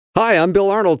Hi, I'm Bill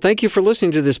Arnold. Thank you for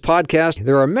listening to this podcast.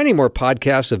 There are many more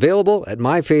podcasts available at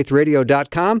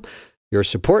myfaithradio.com. Your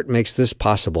support makes this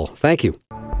possible. Thank you.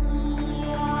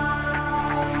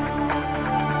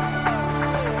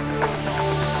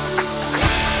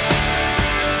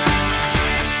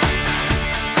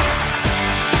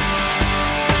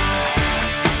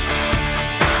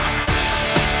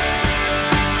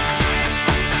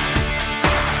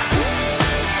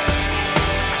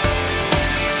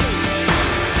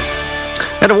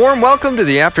 And a warm welcome to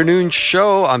the afternoon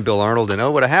show. I'm Bill Arnold, and oh,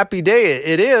 what a happy day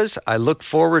it is. I look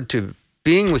forward to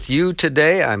being with you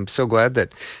today. I'm so glad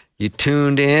that you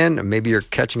tuned in. Maybe you're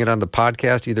catching it on the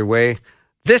podcast. Either way,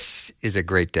 this is a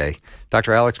great day.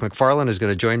 Dr. Alex McFarland is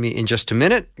going to join me in just a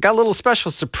minute. I got a little special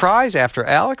surprise after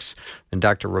Alex, and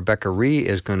Dr. Rebecca Ree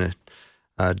is going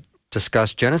to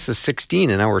discuss Genesis 16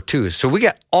 in hour 2. So we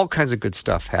got all kinds of good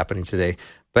stuff happening today.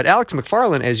 But Alex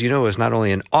McFarland, as you know, is not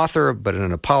only an author, but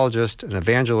an apologist, an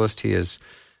evangelist. He has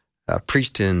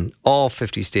preached in all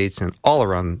 50 states and all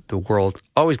around the world.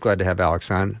 Always glad to have Alex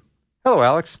on. Hello,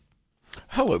 Alex.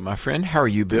 Hello, my friend. How are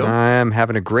you, Bill? I'm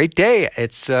having a great day.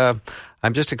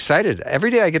 I'm just excited. Every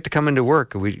day I get to come into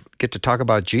work, we get to talk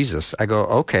about Jesus. I go,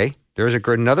 okay, there's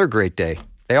another great day.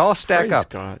 They all stack Praise up.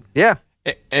 God. Yeah.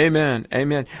 Amen.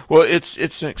 Amen. Well,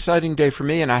 it's an exciting day for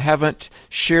me, and I haven't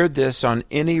shared this on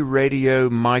any radio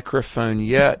microphone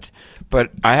yet, but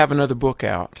I have another book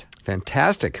out.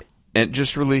 Fantastic. And it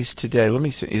just released today. Let me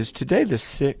see. Is today the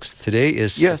 6th? Today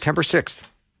is September 6th.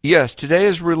 Yes, today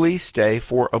is release day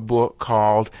for a book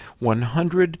called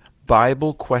 100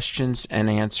 Bible Questions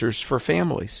and Answers for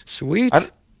Families. Sweet.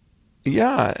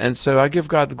 Yeah, and so I give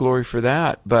God the glory for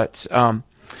that. But,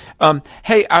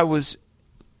 hey, I was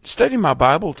studying my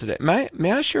Bible today.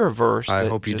 May I share a verse? I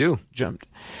hope you do. Jumped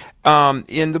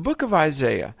in the book of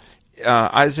Isaiah.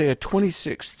 Isaiah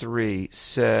 26:3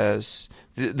 says,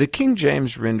 the King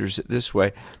James renders it this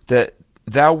way: that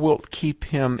thou wilt keep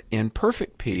him in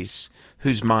perfect peace,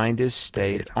 whose mind is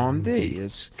stayed on thee.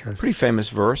 It's a pretty famous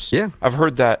verse. Yeah, I've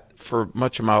heard that for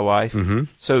much of my life. Mm-hmm.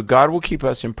 So God will keep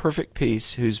us in perfect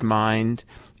peace, whose mind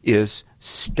is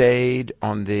stayed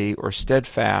on thee, or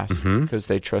steadfast, because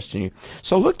they trust in you.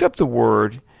 So I looked up the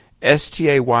word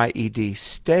S-T-A-Y-E-D,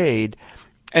 stayed,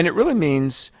 and it really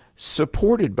means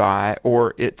supported by,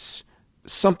 or it's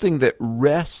something that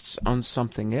rests on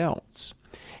something else.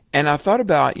 And I thought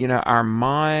about, our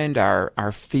mind,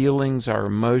 our feelings, our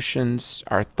emotions,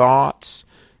 our thoughts,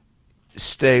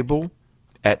 stable,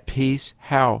 at peace.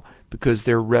 How? Because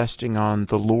they're resting on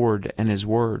the Lord and His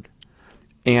Word.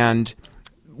 And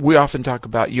we often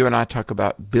you and I talk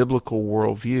about biblical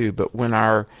worldview, but when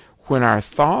our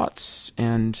thoughts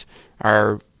and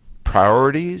our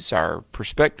priorities, our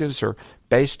perspectives are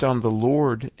based on the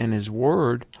Lord and His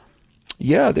Word,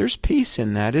 there's peace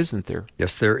in that, isn't there?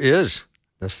 Yes, there is.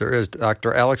 Yes, there is.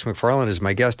 Dr. Alex McFarland is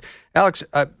my guest. Alex,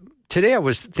 today I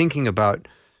was thinking about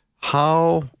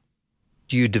how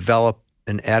do you develop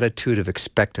an attitude of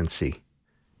expectancy.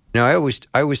 Now, I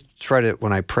always try to,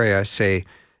 when I pray, I say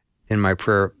in my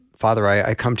prayer, Father,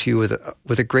 I come to you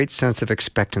with a great sense of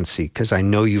expectancy because I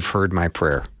know you've heard my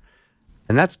prayer.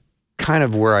 And that's kind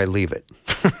of where I leave it.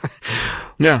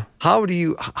 Yeah. How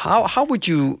would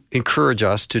you encourage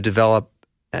us to develop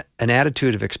an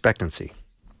attitude of expectancy?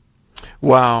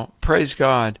 Wow, praise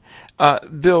God.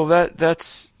 Bill,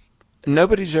 that's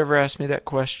nobody's ever asked me that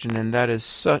question, and that is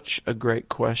such a great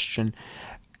question.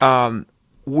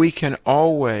 We can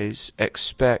always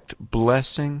expect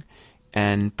blessing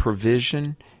and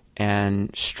provision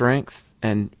and strength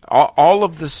and all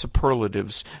of the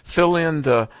superlatives. Fill in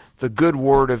the good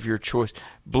word of your choice.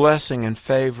 Blessing and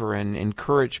favor and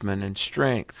encouragement and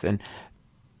strength. And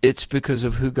it's because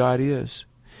of who God is.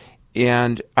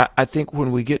 And I think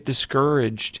when we get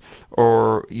discouraged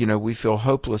or, we feel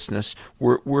hopelessness,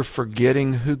 we're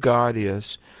forgetting who God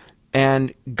is.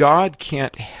 And God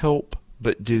can't help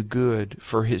but do good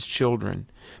for His children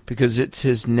because it's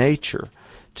His nature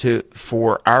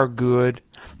for our good.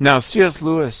 Now, C.S.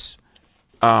 Lewis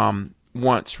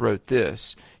once wrote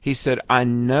this. He said, I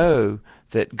know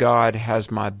that God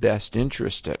has my best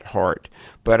interest at heart,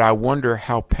 but I wonder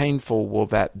how painful will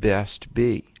that best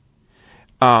be.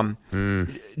 Do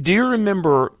you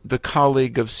remember the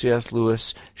colleague of C.S.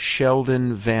 Lewis,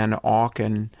 Sheldon Van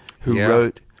Auken, who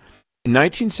wrote in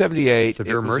 1978,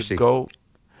 Severe Mercy. A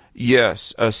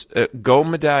gold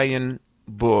medallion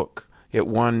book. It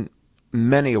won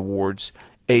many awards,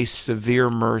 A Severe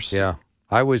Mercy. Yeah.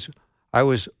 I was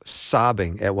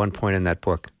sobbing at one point in that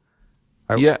book.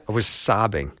 I was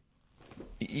sobbing.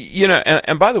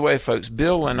 And by the way, folks,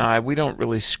 Bill and I, we don't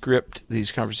really script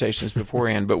these conversations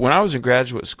beforehand, but when I was in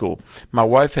graduate school, my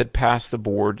wife had passed the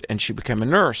board and she became a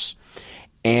nurse.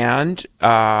 And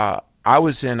I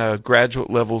was in a graduate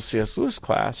level C.S. Lewis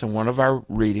class, and one of our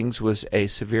readings was A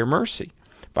Severe Mercy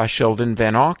by Sheldon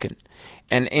Van Auken.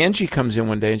 And Angie comes in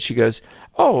one day and she goes,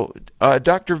 "Oh,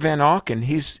 Dr. Van Auken,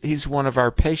 he's one of our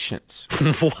patients."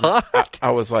 What?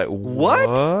 I was like,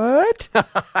 what?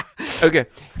 Okay.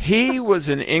 He was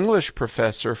an English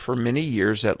professor for many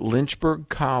years at Lynchburg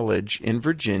College in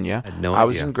Virginia. I had no I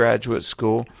was idea. in graduate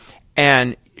school.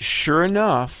 And sure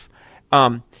enough,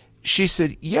 she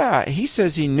said, "Yeah, he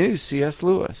says he knew C.S.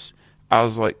 Lewis." I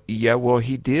was like, "Yeah, well,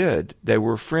 he did. They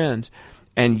were friends."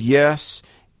 And yes,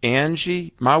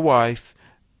 Angie, my wife,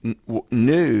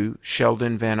 knew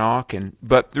Sheldon Van Auken.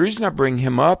 But the reason I bring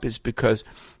him up is because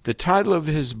the title of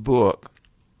his book,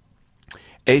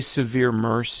 A Severe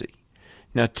Mercy.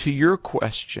 Now, to your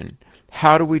question,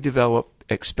 how do we develop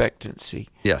expectancy?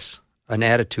 Yes, an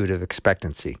attitude of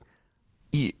expectancy.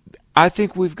 I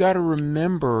think we've got to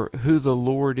remember who the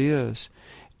Lord is.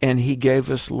 And He gave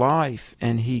us life,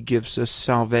 and He gives us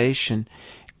salvation,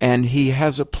 and He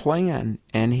has a plan,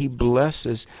 and He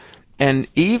blesses. And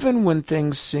even when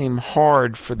things seem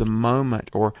hard for the moment,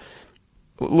 or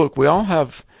look, we all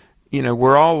have,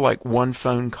 we're all like one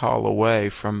phone call away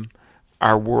from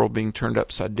our world being turned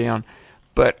upside down.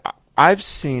 But I've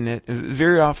seen it,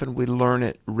 very often we learn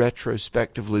it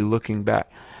retrospectively looking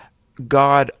back.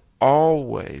 God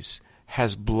always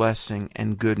has blessing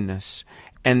and goodness.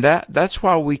 And that's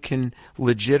why we can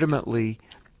legitimately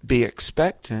be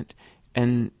expectant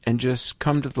and just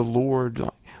come to the Lord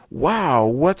like, "Wow,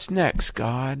 what's next,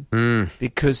 God?"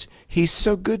 Because He's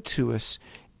so good to us.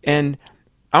 And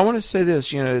I want to say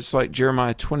this, it's like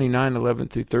Jeremiah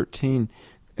 29:11-13.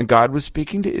 And God was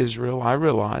speaking to Israel, I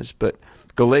realize, but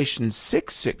Galatians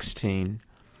 6:16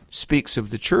 speaks of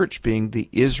the church being the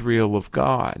Israel of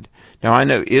God. Now, I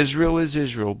know Israel is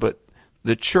Israel, but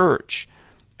the church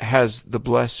has the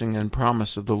blessing and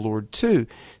promise of the Lord too.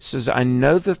 It says, "I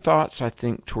know the thoughts I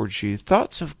think towards you,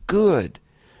 thoughts of good,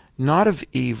 not of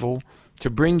evil,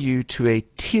 to bring you to a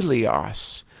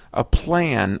teleos, a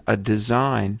plan, a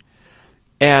design."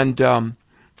 And, I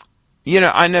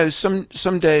know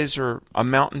some days are a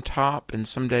mountaintop and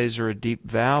some days are a deep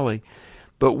valley,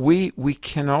 but we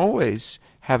can always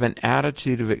have an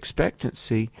attitude of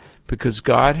expectancy because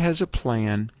God has a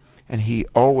plan and He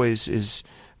always is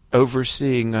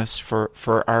overseeing us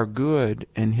for our good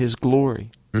and His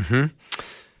glory. Mm-hmm.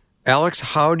 Alex,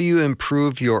 how do you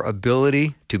improve your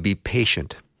ability to be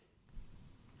patient?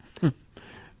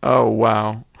 Oh,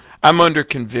 wow. I'm under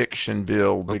conviction,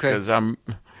 Bill, because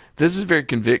this is very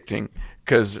convicting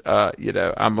because,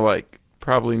 I'm like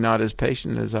probably not as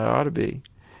patient as I ought to be.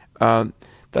 Hudson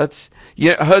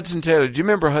Taylor. Do you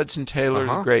remember Hudson Taylor,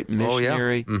 the great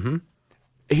missionary? Oh, yeah. Mm-hmm.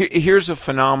 Here's a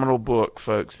phenomenal book,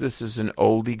 folks. This is an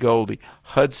oldie goldie.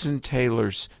 Hudson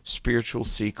Taylor's Spiritual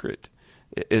Secret.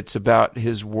 It's about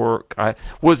his work.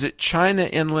 Was it China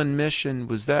Inland Mission?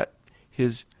 Was that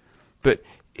his? But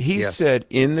he said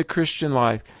in the Christian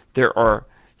life, there are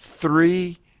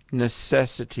 3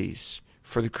 necessities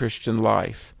for the Christian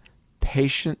life: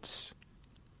 patience,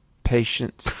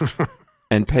 patience,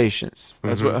 and patience.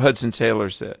 That's what Hudson Taylor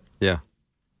said. Yeah.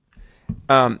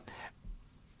 I'm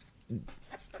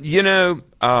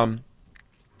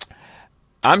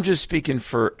just speaking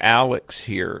for Alex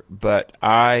here, but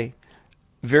I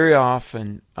very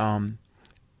often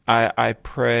I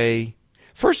pray.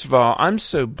 First of all, I'm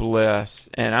so blessed,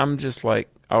 and I'm just like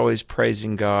always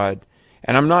praising God.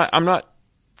 And I'm not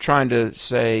trying to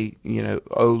say,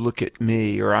 "Oh, look at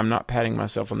me," or I'm not patting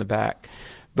myself on the back.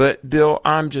 But Bill,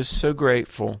 I'm just so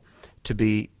grateful to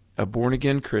be a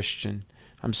born-again Christian.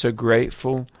 I'm so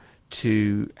grateful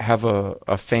to have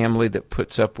a family that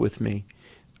puts up with me.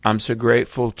 I'm so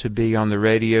grateful to be on the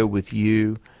radio with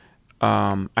you.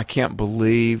 I can't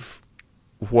believe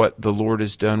what the Lord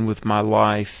has done with my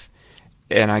life,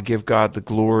 and I give God the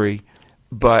glory.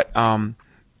 But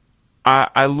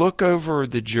I look over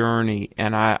the journey,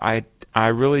 and I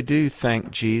really do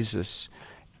thank Jesus.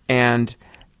 And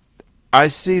I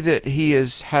see that He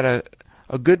has had a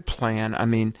good plan. I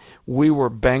mean, we were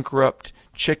bankrupt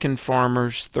chicken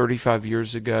farmers 35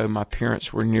 years ago. My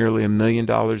parents were nearly $1 million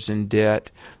in debt,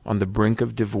 on the brink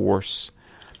of divorce.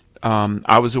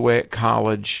 I was away at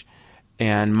college,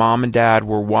 and Mom and Dad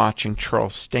were watching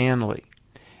Charles Stanley.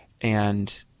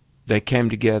 And they came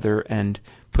together and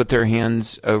put their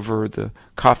hands over the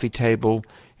coffee table,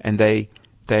 and they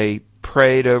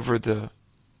prayed over the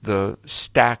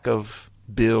stack of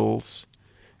bills,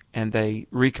 and they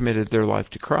recommitted their life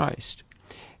to Christ.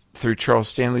 through Charles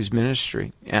Stanley's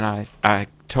ministry, and I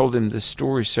told him this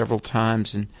story several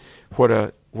times, and what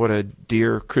a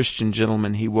dear Christian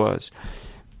gentleman he was.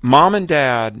 Mom and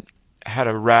Dad had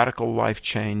a radical life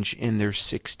change in their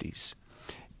 60s,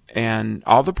 and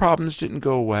all the problems didn't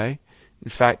go away. In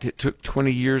fact, it took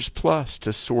 20 years plus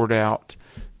to sort out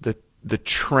the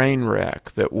train wreck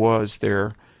that was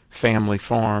their family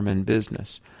farm and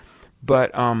business.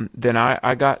 But then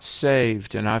I got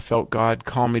saved, and I felt God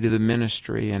call me to the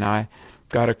ministry, and I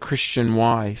got a Christian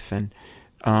wife, and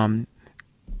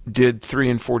did 3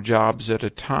 and 4 jobs at a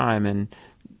time, and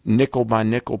nickel by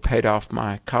nickel paid off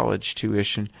my college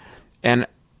tuition. And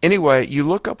anyway, you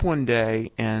look up one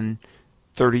day, and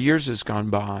 30 years has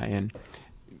gone by, and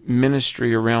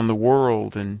ministry around the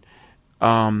world, and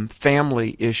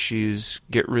family issues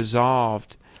get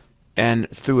resolved. And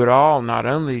through it all, not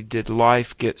only did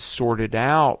life get sorted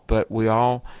out, but we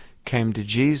all came to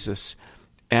Jesus.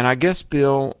 And I guess,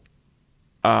 Bill,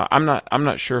 I'm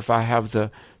not sure if I have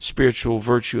the spiritual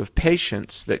virtue of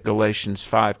patience that Galatians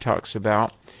 5 talks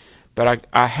about, but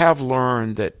I have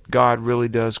learned that God really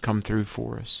does come through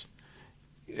for us.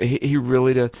 He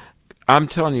really does. I'm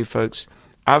telling you, folks,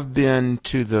 I've been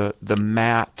to the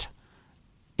mat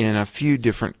in a few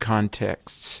different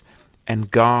contexts,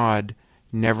 and God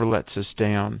never lets us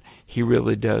down. He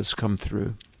really does come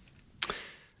through.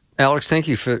 Alex, thank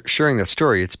you for sharing that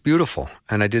story. It's beautiful.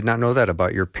 And I did not know that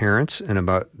about your parents and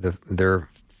about their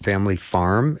family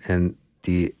farm and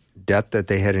the debt that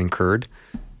they had incurred.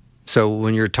 So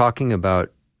when you're talking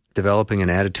about developing an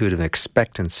attitude of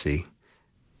expectancy,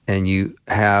 and you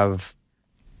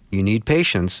need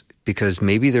patience because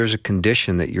maybe there's a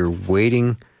condition that you're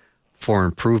waiting for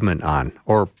improvement on,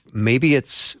 or maybe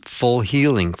it's full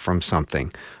healing from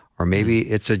something, or maybe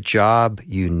it's a job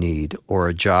you need, or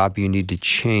a job you need to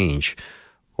change,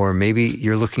 or maybe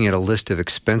you're looking at a list of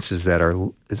expenses that are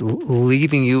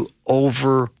leaving you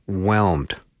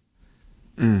overwhelmed.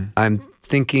 I'm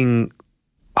thinking,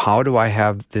 how do I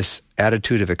have this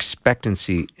attitude of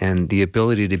expectancy and the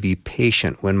ability to be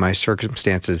patient when my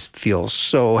circumstances feel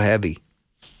so heavy?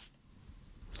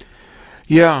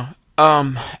 Yeah,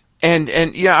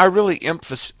 and yeah, I really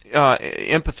empathize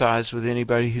with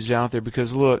anybody who's out there,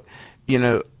 because look,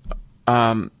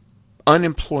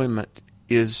 unemployment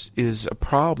is a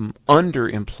problem.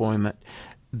 Underemployment,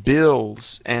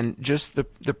 bills, and just the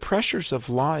pressures of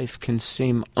life can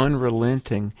seem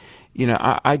unrelenting.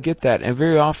 I get that, and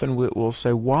very often we'll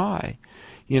say, why?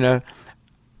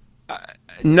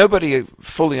 Nobody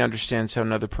fully understands how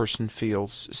another person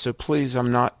feels, so please,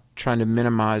 I'm not trying to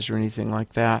minimize or anything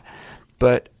like that,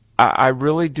 but I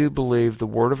really do believe the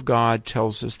Word of God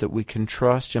tells us that we can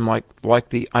trust Him, like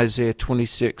the Isaiah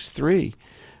 26:3.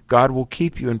 God will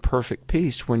keep you in perfect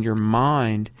peace when your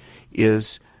mind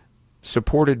is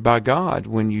supported by God,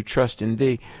 when you trust in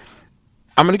Thee.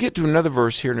 I'm going to get to another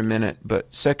verse here in a minute,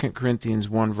 but 2 Corinthians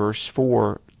 1 verse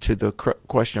 4 to the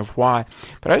question of why.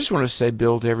 But I just want to say,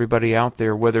 Bill, to everybody out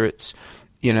there, whether it's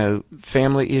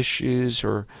family issues,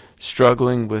 or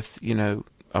struggling with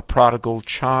a prodigal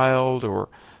child, or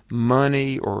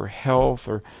money, or health,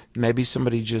 or maybe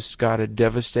somebody just got a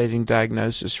devastating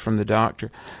diagnosis from the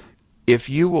doctor. If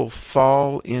you will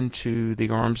fall into the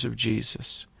arms of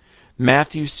Jesus,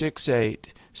 Matthew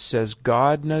 6:8 says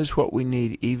God knows what we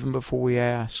need even before we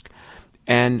ask.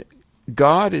 And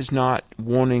God is not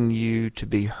wanting you to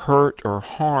be hurt or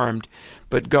harmed,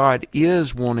 but God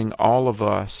is wanting all of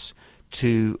us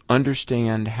to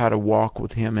understand how to walk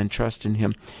with Him and trust in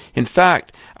Him. In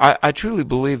fact, I truly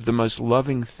believe the most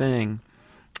loving thing,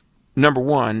 number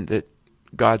one, that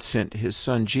God sent His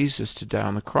Son Jesus to die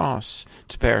on the cross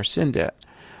to pay our sin debt.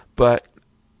 But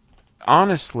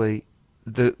honestly,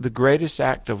 the greatest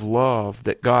act of love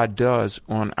that God does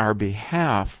on our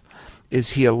behalf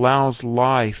is He allows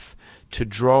life to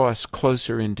draw us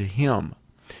closer into Him.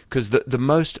 Because the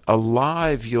most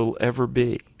alive you'll ever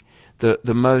be,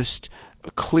 the most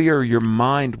clear your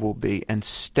mind will be, and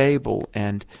stable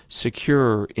and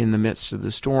secure in the midst of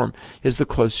the storm, is the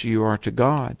closer you are to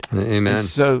God. Amen. And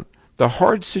so the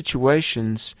hard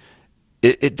situations,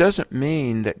 it doesn't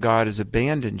mean that God has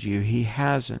abandoned you. He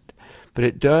hasn't. But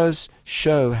it does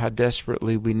show how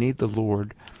desperately we need the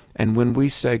Lord. And when we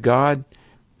say, God,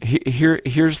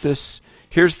 here's this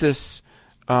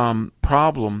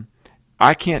problem,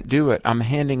 I can't do it, I'm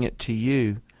handing it to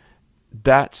you,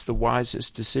 that's the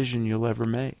wisest decision you'll ever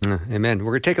make. Amen.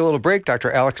 We're going to take a little break. Dr.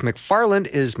 Alex McFarland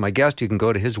is my guest. You can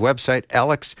go to his website,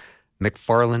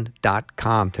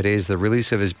 alexmcfarland.com. Today is the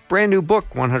release of his brand new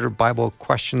book, 100 Bible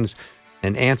Questions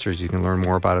and Answers. You can learn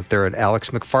more about it there at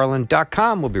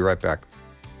alexmcfarland.com. We'll be right back.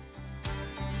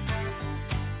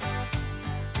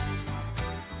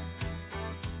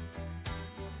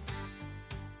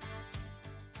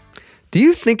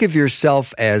 you think of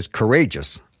yourself as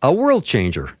courageous, a world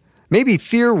changer? Maybe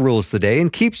fear rules the day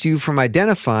and keeps you from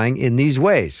identifying in these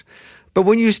ways. But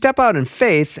when you step out in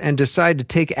faith and decide to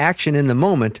take action in the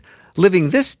moment, living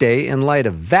this day in light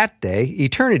of that day,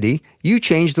 eternity, you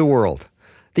change the world.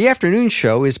 The afternoon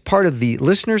show is part of the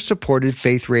listener-supported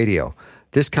Faith Radio.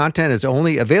 This content is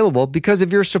only available because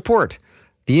of your support.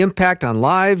 The impact on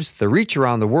lives, the reach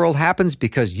around the world happens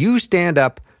because you stand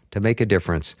up to make a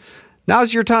difference.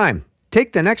 Now's your time.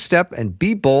 Take the next step and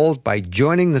be bold by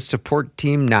joining the support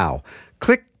team now.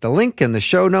 Click the link in the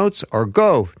show notes or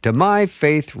go to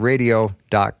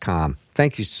myfaithradio.com.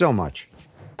 Thank you so much.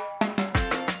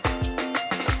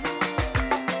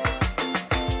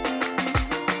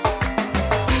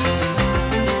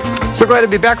 So glad to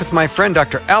be back with my friend,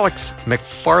 Dr. Alex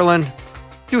McFarland.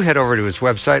 Do head over to his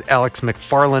website,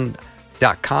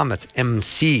 alexmcfarland.com. That's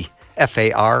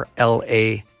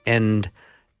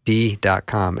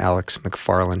McFarland.com. Alex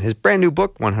McFarland. His brand new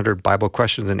book, 100 Bible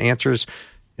Questions and Answers,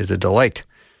 is a delight.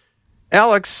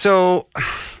 Alex, so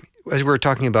as we were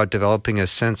talking about developing an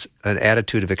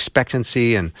attitude of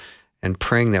expectancy and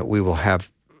praying that we will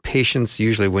have patience.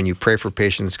 Usually when you pray for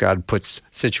patience, God puts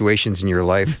situations in your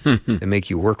life that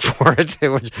make you work for it,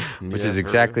 which is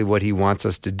exactly what he wants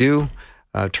us to do,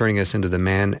 turning us into the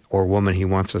man or woman he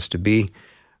wants us to be.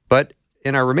 But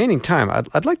in our remaining time,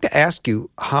 I'd like to ask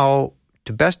you how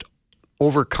to best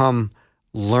overcome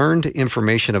learned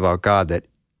information about God that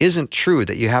isn't true,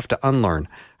 that you have to unlearn.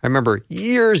 I remember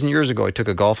years and years ago, I took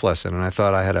a golf lesson, and I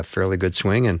thought I had a fairly good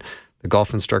swing, and the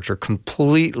golf instructor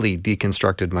completely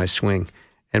deconstructed my swing.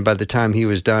 And by the time he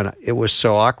was done, it was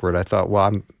so awkward. I thought,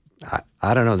 well,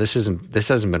 I don't know, this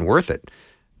hasn't been worth it.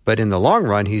 But in the long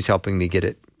run, he's helping me get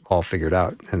it all figured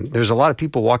out. And there's a lot of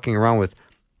people walking around with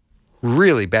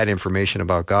really bad information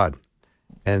about God.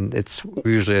 And it's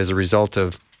usually as a result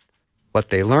of what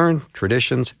they learn,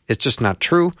 traditions. It's just not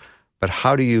true. But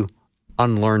how do you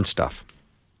unlearn stuff?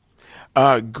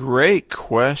 Great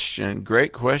question.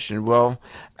 Great question. Well,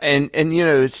 and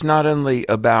it's not only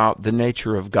about the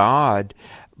nature of God,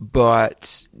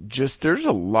 but just there's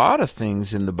a lot of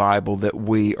things in the Bible that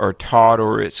we are taught,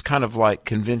 or it's kind of like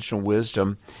conventional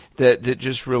wisdom that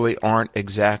just really aren't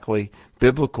exactly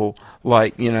biblical.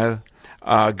 Like,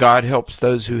 God helps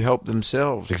those who help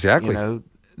themselves. Exactly.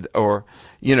 Or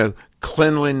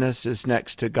cleanliness is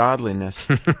next to godliness.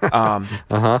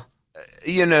 That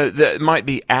might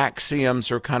be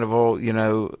axioms or kind of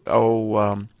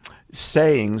old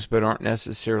sayings, but aren't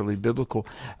necessarily biblical.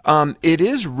 It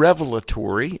is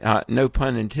revelatory, no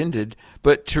pun intended,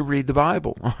 but to read the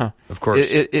Bible. Of course.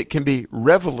 It can be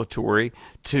revelatory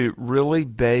to really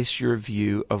base your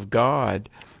view of God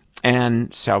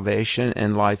and salvation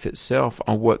and life itself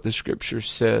on what the Scripture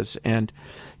says. And,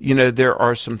 there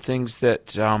are some things that,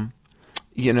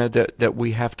 that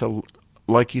we have to,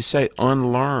 like you say,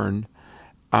 unlearn.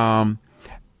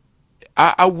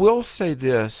 I will say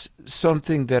this,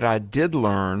 something that I did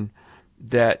learn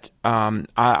that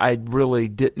I really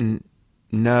didn't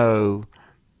know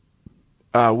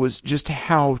was just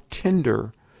how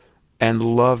tender and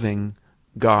loving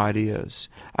God is.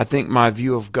 I think my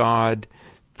view of God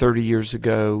 30 years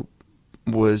ago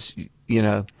was,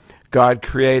 God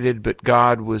created, but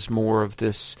God was more of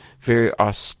this very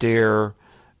austere,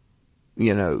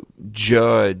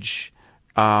 judge.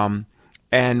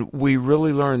 And we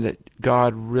really learned that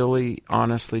God really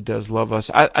honestly does love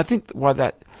us. I think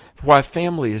why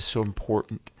family is so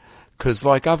important, because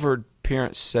like I've heard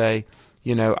parents say,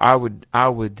 I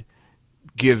would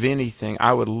give anything.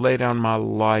 I would lay down my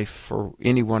life for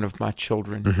any one of my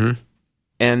children. Mm-hmm.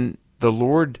 And the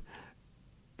Lord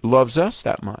loves us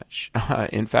that much.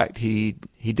 In fact, he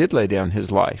did lay down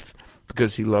his life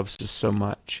because he loves us so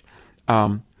much.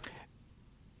 Bill,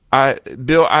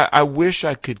 I wish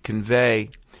I could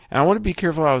convey, and I want to be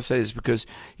careful how I say this, because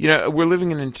we're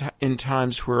living in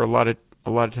times where a lot of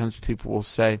times people will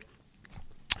say,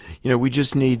 we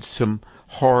just need some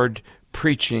hard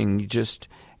preaching.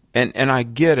 And I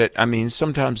get it. I mean,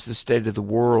 sometimes the state of the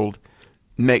world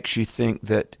makes you think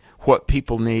that what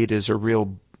people need is a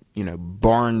real,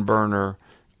 barn burner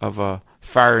of a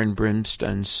fire and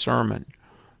brimstone sermon.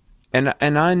 And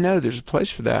I know there's a place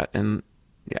for that, and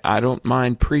I don't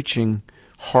mind preaching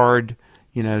hard,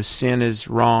 sin is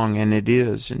wrong, and it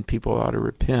is, and people ought to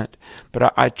repent.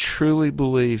 But I truly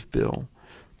believe, Bill,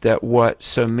 that what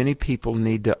so many people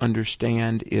need to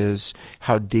understand is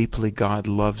how deeply God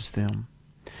loves them.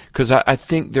 Because I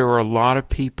think there are a lot of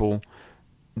people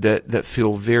that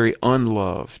feel very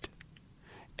unloved,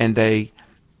 and they,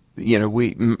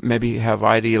 we maybe have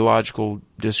ideological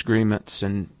disagreements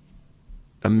and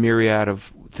a myriad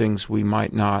of things we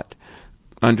might not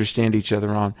understand each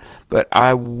other on. But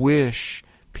I wish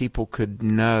people could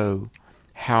know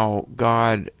how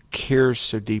God cares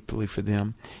so deeply for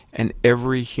them, and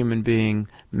every human being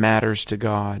matters to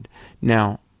God.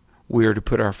 Now, we are to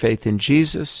put our faith in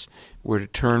Jesus. We're to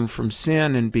turn from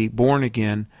sin and be born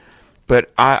again.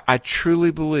 But I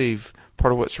truly believe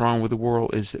part of what's wrong with the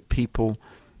world is that people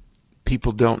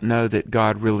don't know that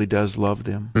God really does love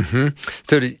them. Mm-hmm.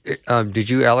 So did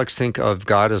you, Alex, think of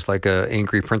God as like an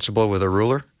angry principal with a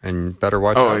ruler and better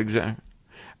watch out? Oh, exactly.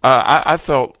 I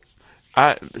felt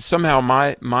somehow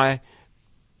my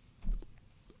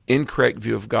incorrect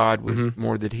view of God was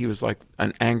more that he was like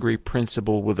an angry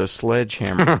principal with a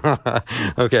sledgehammer.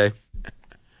 Okay.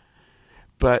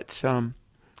 But,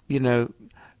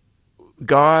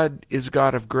 God is a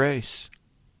God of grace.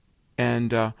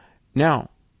 And now,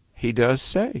 he does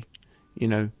say,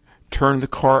 turn the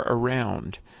car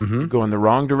around, go in the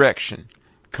wrong direction,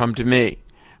 come to me.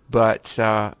 But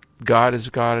God is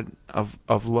a God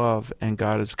of love, and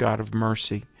God is a God of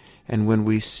mercy. And when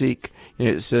we seek,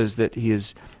 it says that he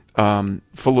is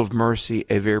full of mercy,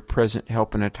 a very present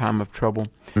help in a time of trouble.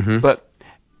 But,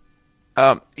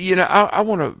 I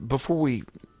want to, before we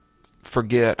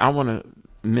forget, I want to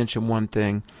mention one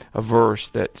thing, a verse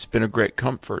that's been a great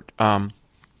comfort. 2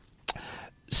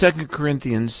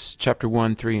 Corinthians chapter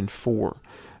 1, 3, and 4.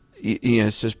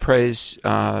 It says, praise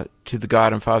to the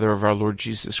God and Father of our Lord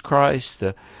Jesus Christ,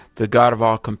 the God of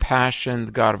all compassion,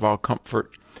 the God of all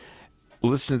comfort.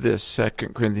 Listen to this, 2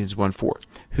 Corinthians 1, 4.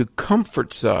 Who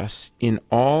comforts us in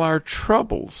all our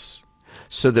troubles,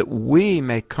 so that we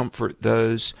may comfort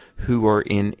those who are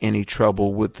in any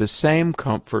trouble with the same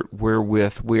comfort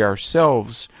wherewith we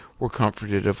ourselves were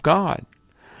comforted of God.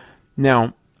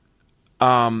 Now,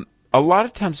 a lot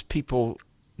of times people,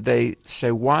 they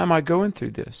say, why am I going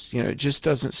through this? It just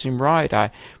doesn't seem right.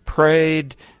 I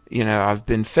prayed, I've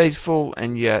been faithful,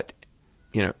 and yet,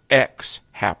 X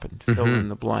happened, fill in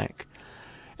the blank.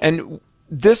 And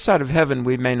this side of heaven,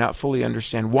 we may not fully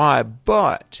understand why,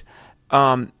 but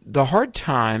the hard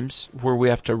times where we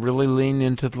have to really lean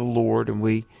into the Lord and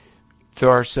we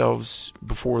throw ourselves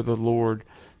before the Lord,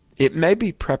 it may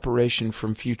be preparation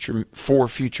for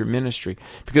future ministry,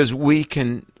 because we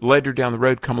can later down the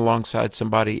road come alongside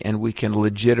somebody and we can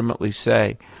legitimately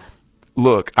say,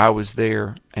 look, I was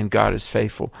there and God is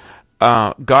faithful.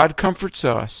 God comforts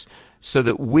us so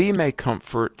that we may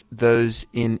comfort those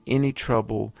in any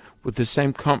trouble with the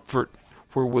same comfort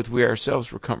wherewith we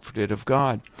ourselves were comforted of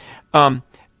God.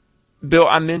 Bill,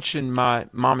 I mentioned my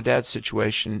mom and dad's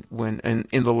situation when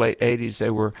in the late 80s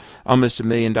they were almost $1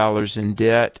 million in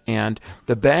debt, and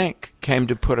the bank came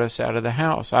to put us out of the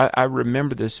house. I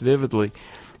remember this vividly,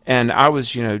 and I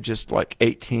was, just like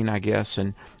 18, I guess,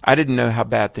 and I didn't know how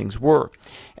bad things were.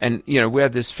 And, we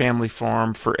had this family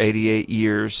farm for 88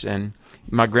 years, and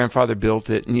my grandfather built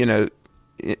it, and,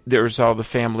 there was all the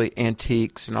family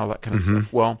antiques and all that kind of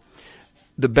stuff. Well,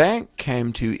 the bank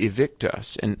came to evict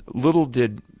us, and little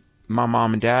did my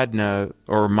mom and dad know,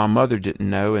 or my mother didn't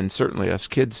know, and certainly us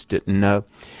kids didn't know,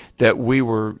 that we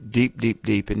were deep, deep,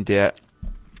 deep in debt.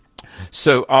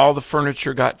 So all the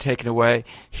furniture got taken away.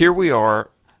 Here we are,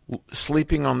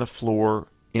 sleeping on the floor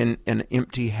in an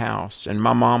empty house, and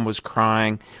my mom was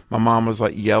crying. My mom was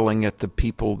like yelling at the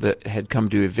people that had come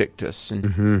to evict us.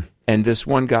 And this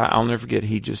one guy, I'll never forget,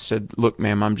 he just said, look,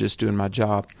 ma'am, I'm just doing my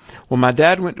job. Well, my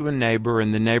dad went to a neighbor,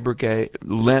 and the neighbor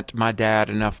lent my dad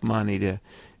enough money to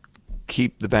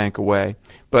keep the bank away.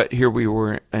 But here we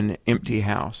were in an empty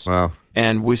house. Wow.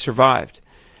 And we survived.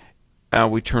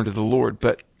 We turned to the Lord.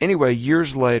 But anyway,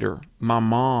 years later, my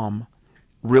mom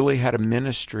really had a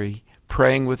ministry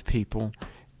praying with people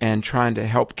and trying to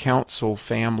help counsel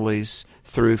families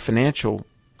through financial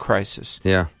crisis.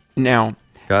 Yeah. Now,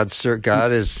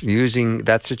 God is using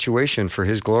that situation for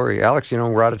his glory. Alex,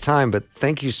 we're out of time, but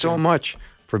thank you so much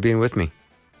for being with me.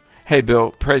 Hey, Bill,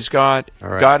 praise God. All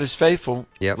right. God is faithful.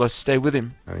 Yep. Let's stay with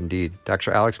him. Indeed.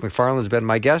 Dr. Alex McFarland has been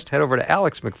my guest. Head over to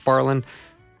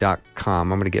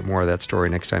alexmcfarland.com. I'm going to get more of that story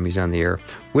next time he's on the air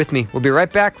with me. We'll be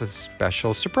right back with a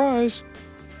special surprise.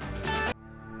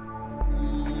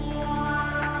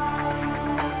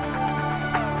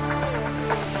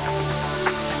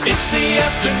 It's the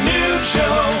afternoon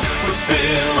show with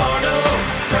Bill Arnold.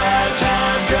 Prime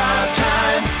time, drive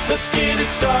time. Let's get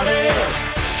it started.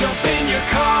 Jump in your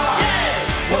car.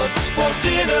 Yeah. What's for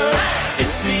dinner? Hey.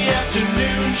 It's the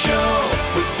afternoon show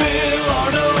with Bill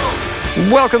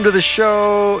Arnold. Welcome to the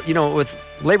show. With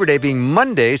Labor Day being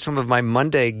Monday, some of my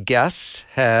Monday guests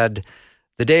had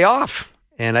the day off.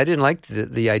 And I didn't like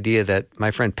the idea that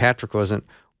my friend Patrick wasn't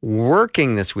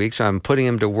working this week, so I'm putting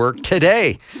him to work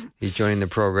today. He's joining the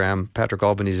program. Patrick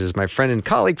Albanese is my friend and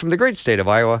colleague from the great state of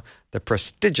Iowa, the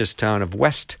prestigious town of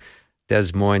West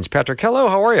Des Moines. Patrick, hello.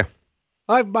 How are you?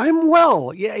 I'm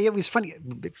well. Yeah, it was funny.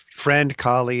 Friend,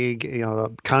 colleague,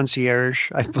 concierge.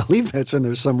 I believe that's in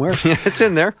there somewhere. Yeah, it's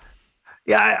in there.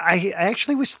 Yeah, I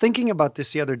actually was thinking about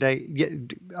this the other day.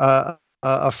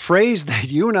 A phrase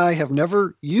that you and I have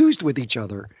never used with each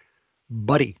other,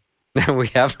 buddy. We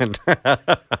haven't.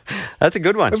 That's a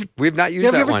good one. We've not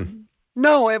used that one.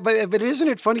 No, but isn't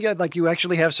it funny? Like you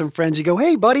actually have some friends. You go,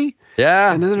 "Hey, buddy."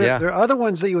 Yeah. And then there are other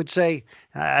ones that you would say,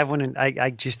 "I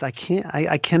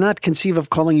cannot conceive of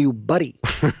calling you buddy."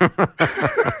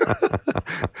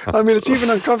 I mean, it's even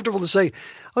uncomfortable to say,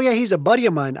 "Oh yeah, he's a buddy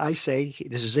of mine." I say,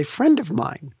 "This is a friend of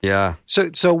mine." Yeah.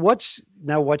 So what's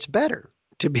better,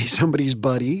 to be somebody's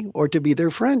buddy or to be their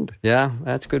friend? Yeah,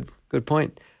 that's good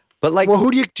point. But like, well, who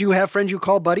do you have friends you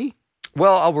call buddy?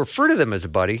 Well, I'll refer to them as a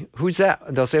buddy. Who's that?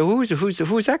 They'll say, who's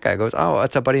that guy? I goes, oh,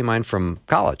 that's a buddy of mine from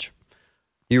college.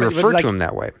 You refer to him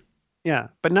that way. Yeah,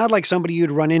 but not like somebody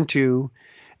you'd run into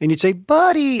and you'd say,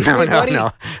 buddy. No, buddy.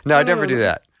 No, I never do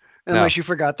that. Unless you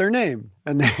forgot their name.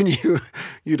 And then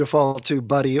you default to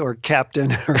buddy or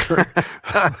captain or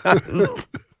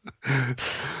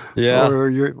yeah. or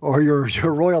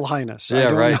your Royal Highness. Yeah,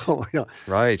 right. Yeah.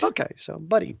 Right. Okay, so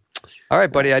buddy. All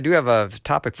right, buddy. I do have a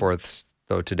topic for us,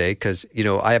 though, today, because,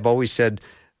 I have always said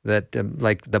that,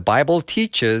 like, the Bible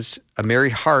teaches a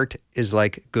merry heart is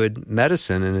like good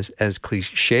medicine. And as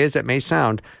cliche as that may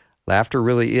sound, laughter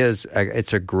really is.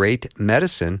 It's a great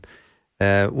medicine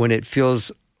when it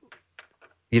feels,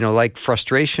 like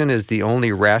frustration is the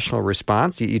only rational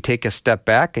response. You take a step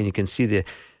back and you can see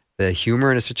the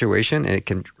humor in a situation, and it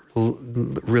can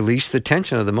release the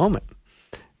tension of the moment.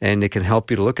 And it can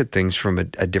help you to look at things from a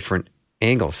different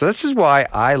angle. So this is why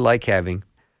I like having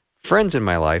friends in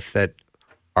my life that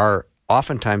are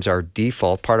oftentimes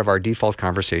part of our default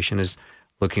conversation is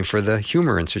looking for the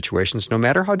humor in situations, no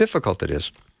matter how difficult it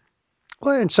is.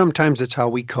 Well, and sometimes it's how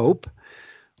we cope,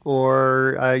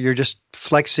 or you're just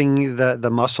flexing the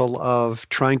muscle of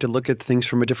trying to look at things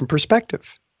from a different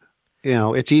perspective.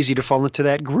 It's easy to fall into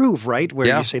that groove, right?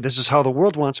 Where you say, this is how the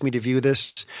world wants me to view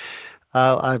this.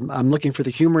 I'm looking for the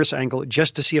humorous angle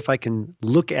just to see if I can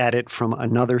look at it from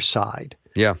another side.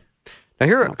 Yeah. Now,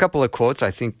 here are a couple of quotes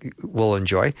I think we'll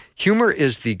enjoy. Humor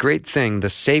is the great thing, the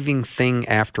saving thing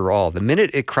after all. The minute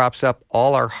it crops up,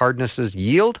 all our hardnesses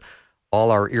yield,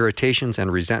 all our irritations and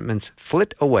resentments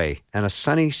flit away, and a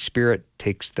sunny spirit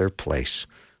takes their place.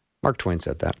 Mark Twain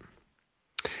said that.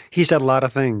 He said a lot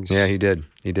of things. Yeah, he did.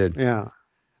 Yeah.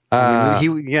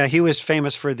 He was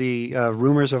famous for the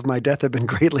rumors of my death have been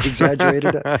greatly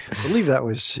exaggerated. I believe that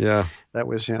was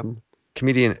him.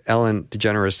 Comedian Ellen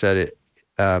DeGeneres said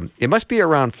it must be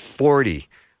around 40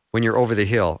 when you're over the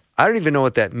hill. I don't even know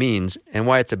what that means and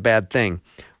why it's a bad thing.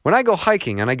 When I go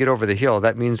hiking and I get over the hill,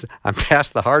 that means I'm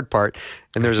past the hard part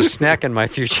and there's a snack in my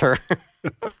future.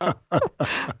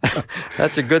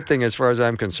 That's a good thing as far as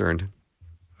I'm concerned.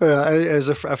 As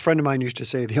a friend of mine used to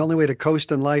say, the only way to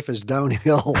coast in life is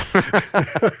downhill.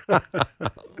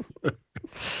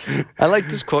 I like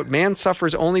this quote. Man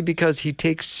suffers only because he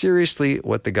takes seriously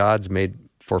what the gods made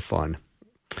for fun.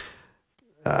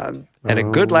 And a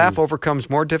good laugh overcomes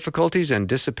more difficulties and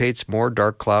dissipates more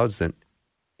dark clouds than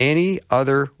any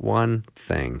other one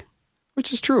thing,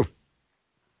 which is true.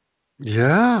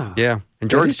 Yeah. Yeah. And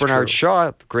George Bernard Shaw,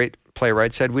 the great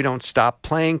playwright, said, we don't stop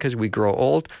playing because we grow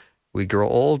old. We grow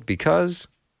old because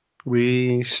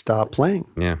we stop playing.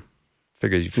 Yeah.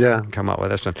 Figured you'd come out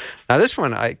with this one. Now, this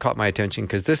one caught my attention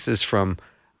because this is from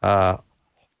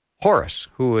Horace,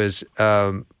 who is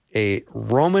a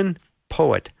Roman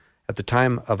poet at the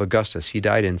time of Augustus. He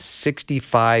died in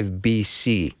 65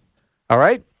 BC. All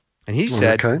right? And he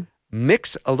said,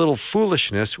 mix a little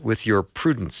foolishness with your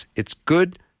prudence. It's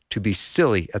good to be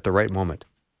silly at the right moment.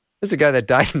 This is a guy that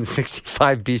died in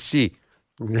 65 BC.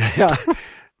 Yeah.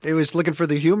 He was looking for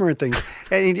the humor in things.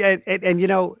 And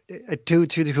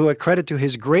to a credit to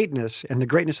his greatness and the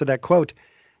greatness of that quote,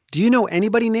 do you know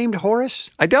anybody named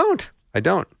Horace? I don't.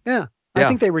 Yeah. I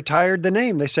think they retired the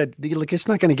name. They said, look, it's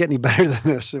not going to get any better than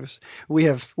this. We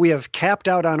have capped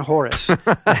out on Horace.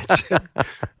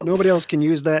 Nobody else can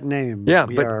use that name. Yeah,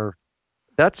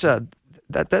 that's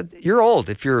you're old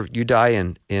if you die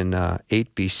in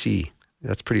 8 BC.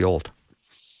 That's pretty old.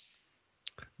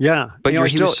 Yeah, but he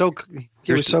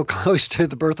was so close to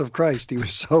the birth of Christ. He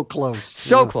was so close.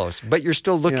 So close. But you're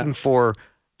still looking for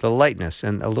the lightness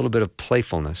and a little bit of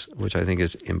playfulness, which I think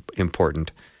is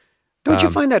important. Don't you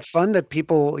find that fun that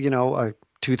people,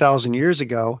 2,000 years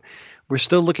ago we're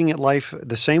still looking at life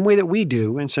the same way that we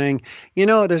do and saying,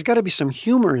 there's got to be some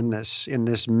humor in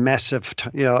this mess of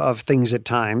of things at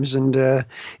times. And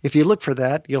if you look for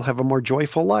that, you'll have a more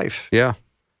joyful life. Yeah.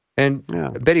 And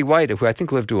Betty White, who I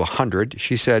think lived to 100,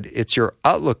 she said, it's your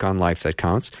outlook on life that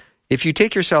counts. If you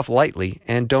take yourself lightly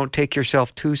and don't take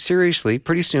yourself too seriously,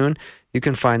 pretty soon you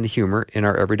can find the humor in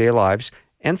our everyday lives.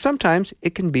 And sometimes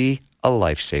it can be a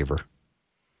lifesaver.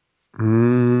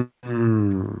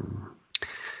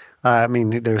 I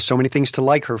mean, there's so many things to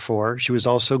like her for. She was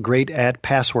also great at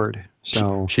password.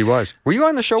 So she was. Were you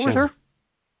on the show with her?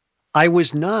 I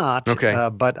was not. Okay.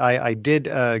 But I did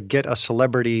get a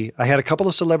celebrity. I had a couple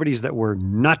of celebrities that were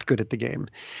not good at the game.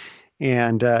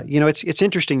 And, it's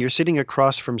interesting. You're sitting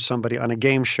across from somebody on a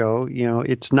game show.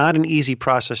 It's not an easy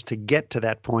process to get to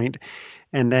that point.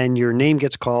 And then your name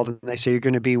gets called and they say you're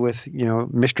going to be with,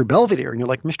 Mr. Belvedere. And you're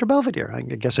like, Mr. Belvedere, I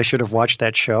guess I should have watched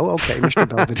that show. Okay, Mr.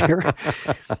 Belvedere.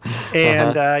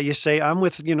 And you say, I'm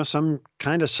with, some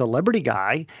kind of celebrity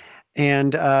guy.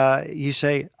 And you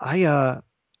say,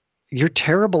 you're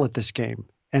terrible at this game.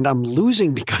 And I'm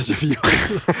losing because of you.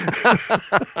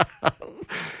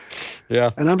 Yeah.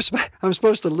 And I'm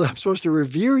supposed to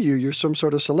revere you. You're some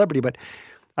sort of celebrity. But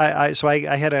I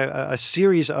had a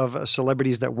series of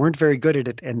celebrities that weren't very good at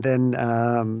it, and then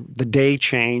the day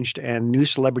changed, and new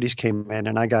celebrities came in,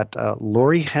 and I got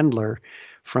Lori Hendler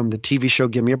from the TV show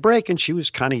Give Me a Break, and she was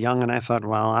kind of young, and I thought,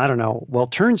 well, I don't know. Well,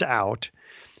 turns out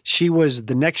she was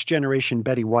the next generation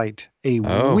Betty White, a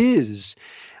whiz,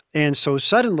 and so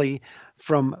suddenly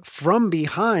from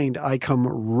behind, I come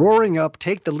roaring up,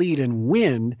 take the lead, and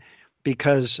win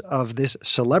because of this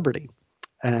celebrity.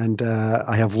 And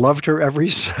I have loved her ever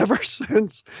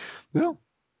since.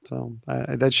 So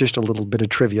that's just a little bit of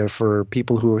trivia for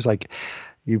people who was like,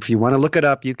 if you want to look it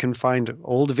up, you can find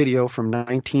old video from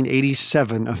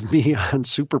 1987 of me on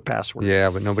Super Password.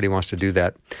 Yeah, but nobody wants to do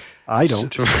that. I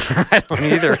don't. I don't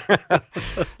either.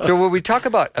 So when we talk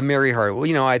about a merry heart,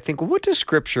 well, I think, what does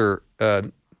Scripture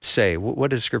say? What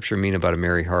does Scripture mean about a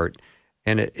merry heart?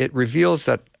 And it reveals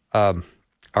that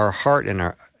our heart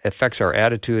and affects our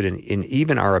attitude and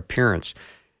even our appearance.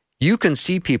 You can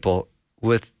see people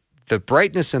with the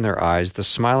brightness in their eyes, the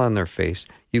smile on their face.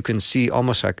 You can see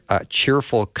almost like a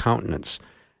cheerful countenance.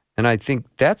 And I think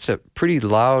that's a pretty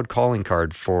loud calling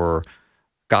card for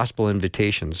gospel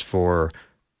invitations, for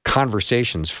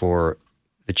conversations, for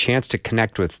the chance to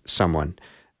connect with someone.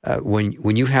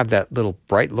 When you have that little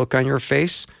bright look on your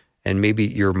face, and maybe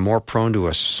you're more prone to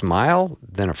a smile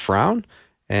than a frown,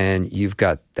 and you've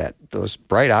got those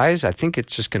bright eyes, I think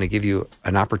it's just going to give you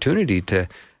an opportunity to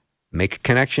make a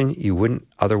connection you wouldn't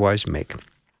otherwise make.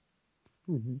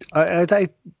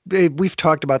 We've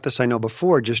talked about this, I know,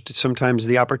 before, just sometimes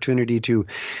the opportunity to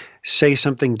say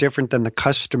something different than the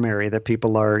customary that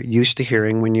people are used to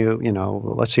hearing when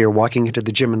let's say you're walking into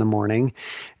the gym in the morning,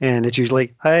 and it's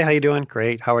usually, hey, how you doing?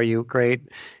 Great. How are you? Great.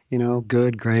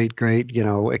 Good, great,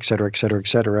 et cetera, et cetera, et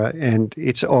cetera. And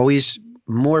it's always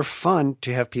more fun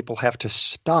to have people have to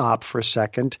stop for a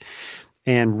second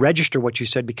and register what you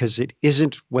said, because it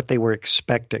isn't what they were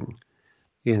expecting,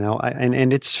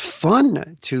 and it's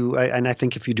fun to, and I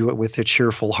think if you do it with a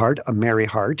cheerful heart, a merry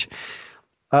heart,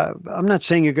 I'm not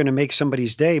saying you're going to make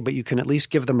somebody's day, but you can at least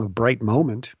give them a bright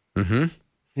moment. Mm-hmm.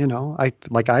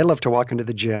 I love to walk into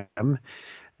the gym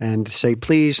and say,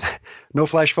 please, no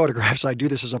flash photographs. I do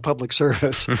this as a public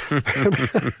service.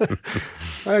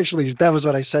 Actually, that was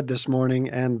what I said this morning,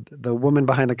 and the woman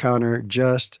behind the counter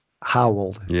just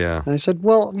howled. Yeah. And I said,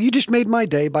 well, you just made my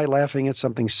day by laughing at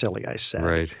something silly I said.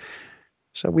 Right.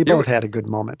 So we both had a good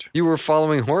moment. You were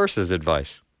following Horace's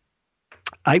advice.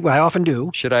 I often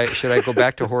do. Should I go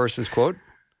back to Horace's quote?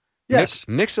 Yes.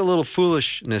 Mix a little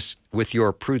foolishness with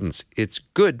your prudence. It's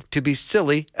good to be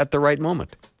silly at the right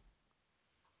moment.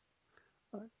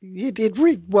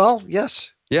 Well,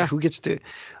 yes. Yeah. Who gets to?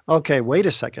 Okay, wait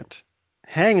a second.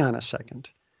 Hang on a second.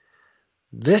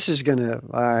 This is going to,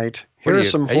 all right. Here are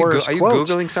some Horace quotes. Are you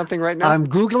Googling something right now? I'm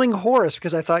Googling Horace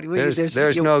because I thought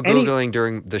there's no Googling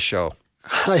during the show.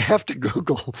 I have to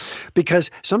Google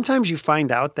because sometimes you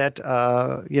find out that,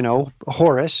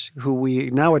 Horace, who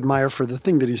we now admire for the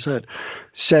thing that he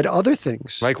said other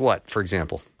things. Like what, for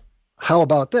example? How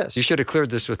about this? You should have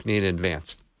cleared this with me in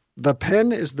advance. The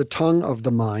pen is the tongue of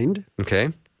the mind.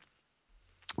 Okay.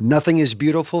 Nothing is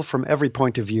beautiful from every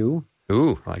point of view.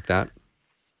 Ooh, I like that.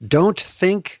 Don't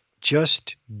think,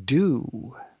 just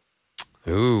do.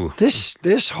 Ooh.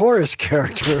 This Horace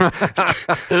character.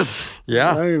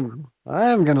 Yeah.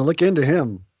 I'm going to look into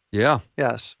him. Yeah.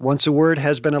 Yes. Once a word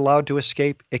has been allowed to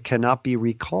escape, it cannot be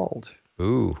recalled.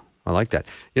 Ooh, I like that.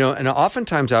 And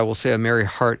oftentimes I will say a merry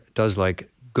heart does like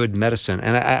good medicine.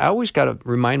 And I always got to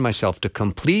remind myself to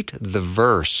complete the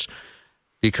verse,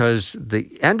 because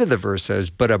the end of the verse says,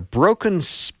 "But a broken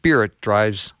spirit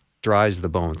dries the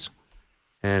bones."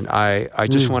 And I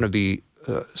just want to be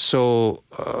so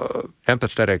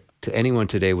empathetic to anyone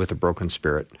today with a broken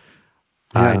spirit.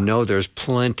 Yeah. I know there's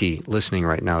plenty listening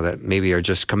right now that maybe are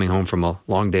just coming home from a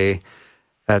long day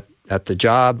at the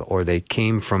job, or they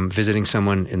came from visiting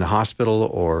someone in the hospital,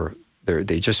 or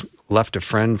they just left a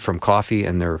friend from coffee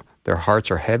and their hearts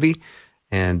are heavy,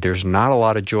 and there's not a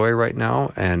lot of joy right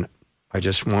now. And I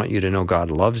just want you to know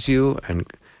God loves you, and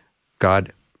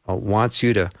God wants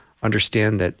you to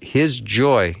understand that His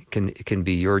joy can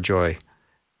be your joy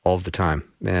all the time.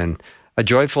 And a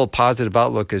joyful, positive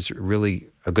outlook is really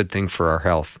a good thing for our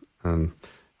health.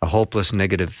 A hopeless,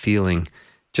 negative feeling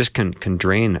just can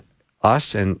drain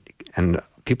us and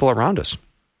people around us.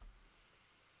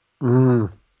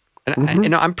 And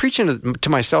I'm preaching to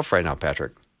myself right now,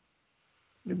 Patrick.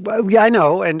 Well, yeah, I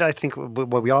know, and I think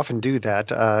we often do that.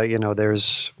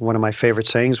 There's one of my favorite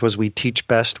sayings was, "We teach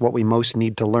best what we most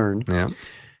need to learn." Yeah.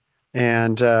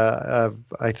 And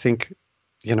I think,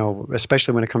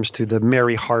 especially when it comes to the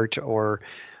merry heart, or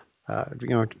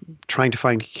trying to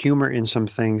find humor in some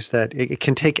things, that it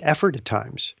can take effort at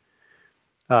times.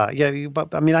 But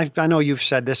I mean, I know you've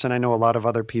said this, and I know a lot of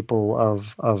other people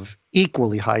of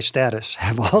equally high status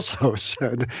have also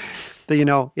said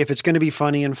that, if it's going to be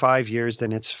funny in 5 years,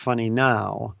 then it's funny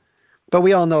now. But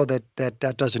we all know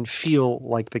that doesn't feel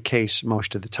like the case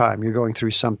most of the time. You're going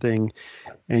through something,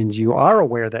 and you are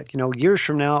aware that, years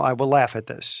from now, I will laugh at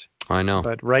this. I know.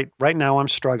 But right now, I'm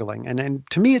struggling. And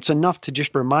to me, it's enough to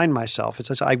just remind myself. It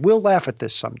says, I will laugh at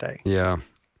this someday. Yeah.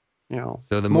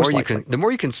 So the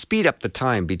more you can speed up the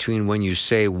time between when you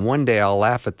say one day I'll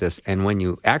laugh at this and when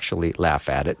you actually laugh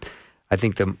at it, I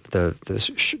think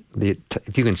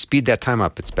if you can speed that time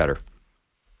up, it's better.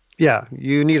 Yeah,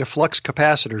 you need a flux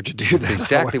capacitor to do that. That's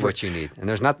exactly what you need, and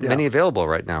there's not many available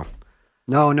right now.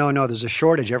 No, there's a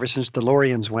shortage ever since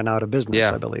DeLoreans went out of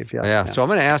business, I believe. Yeah. So I'm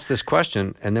going to ask this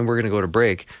question, and then we're going to go to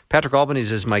break. Patrick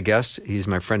Albanese is my guest. He's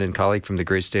my friend and colleague from the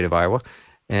great state of Iowa.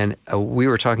 And we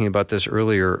were talking about this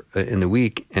earlier in the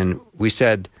week, and we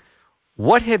said,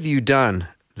 what have you done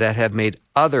that have made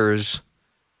others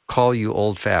call you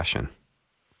old-fashioned?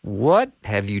 What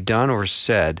have you done or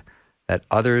said that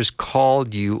others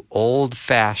called you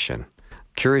old-fashioned?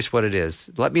 Curious what it is.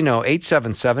 Let me know,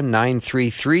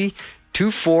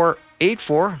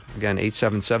 877-933-2484. Again,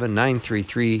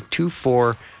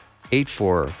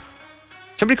 877-933-2484.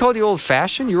 Somebody called you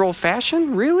old-fashioned? You're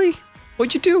old-fashioned? Really?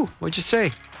 What'd you do? What'd you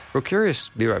say? Real curious.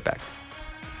 Be right back.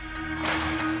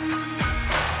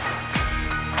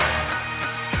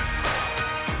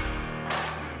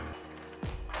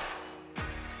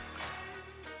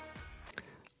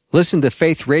 Listen to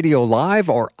Faith Radio live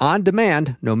or on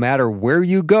demand, no matter where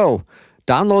you go.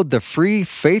 Download the free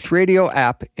Faith Radio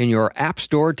app in your app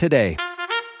store today.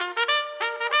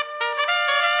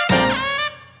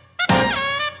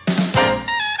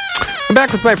 I'm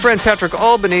back with my friend Patrick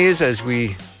Albanese, as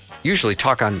we usually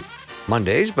talk on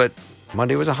Mondays, but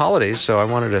Monday was a holiday, so I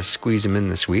wanted to squeeze him in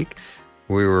this week.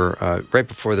 We were, right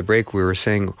before the break, we were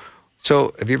saying,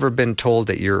 so have you ever been told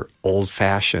that you're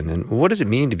old-fashioned? And what does it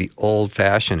mean to be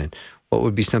old-fashioned? And what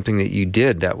would be something that you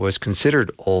did that was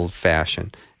considered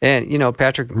old-fashioned? And,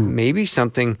 Patrick, maybe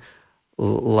something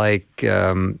like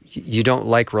you don't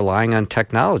like relying on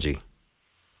technology.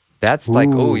 That's like,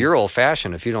 you're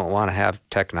old-fashioned if you don't want to have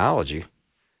technology.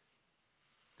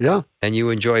 Yeah. And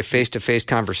you enjoy face-to-face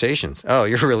conversations. Oh,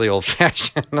 you're really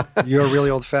old-fashioned. You're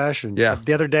really old-fashioned. Yeah.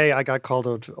 The other day, I got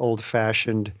called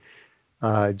old-fashioned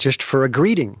just for a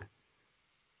greeting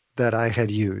that I had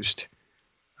used,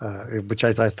 which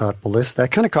I thought, well, that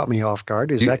kind of caught me off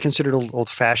guard. Is that considered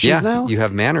old-fashioned now? Yeah, you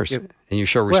have manners, and you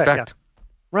show respect.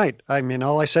 Right. I mean,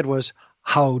 all I said was,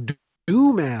 how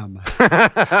do, ma'am?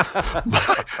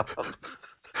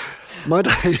 Might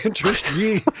I interest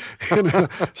ye in a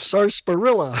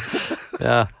sarsaparilla?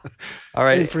 Yeah. All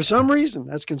right. And for some reason,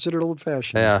 that's considered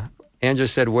old-fashioned. Yeah. Andrew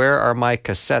said, where are my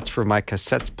cassettes for my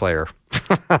cassettes player?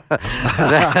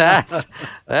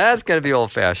 That's going to be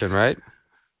old-fashioned, right?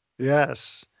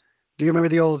 Yes. Do you remember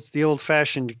the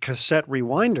old-fashioned cassette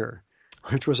rewinder,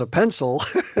 which was a pencil?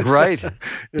 Right.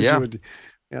 Yeah.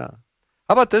 Yeah.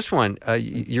 How about this one?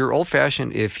 You're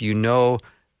old-fashioned if you know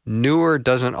newer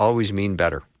doesn't always mean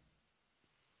better.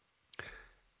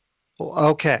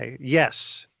 Okay.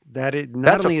 Yes.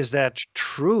 Not only is that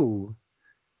true,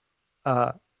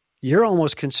 you're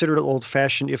almost considered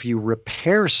old-fashioned if you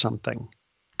repair something.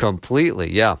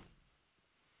 Completely, yeah.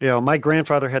 My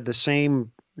grandfather had the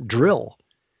same drill,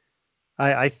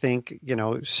 I think,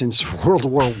 since World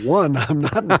War One, I'm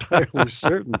not entirely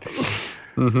certain.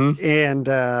 Mm-hmm. And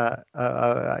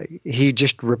he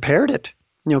just repaired it.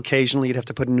 Occasionally you'd have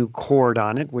to put a new cord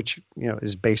on it, which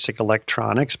is basic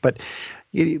electronics. But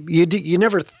you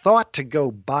never thought to go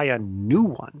buy a new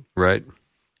one. Right.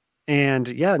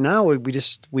 And now we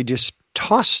just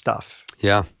toss stuff.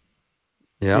 Yeah.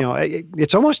 Yeah.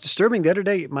 It's almost disturbing. The other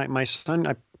day, my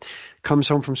son comes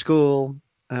home from school,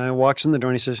 walks in the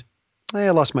door, and he says, "Hey,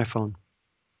 I lost my phone."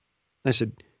 I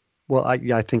said, "Well,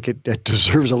 I think it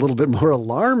deserves a little bit more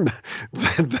alarm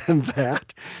than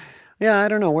that." Yeah, I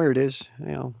don't know where it is.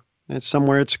 It's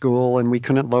somewhere at school, and we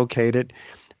couldn't locate it.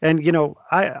 And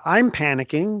I'm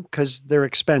panicking because they're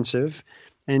expensive,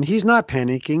 and he's not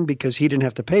panicking because he didn't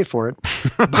have to pay for it.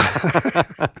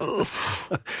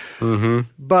 Mm-hmm.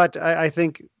 But I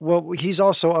think, well, he's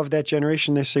also of that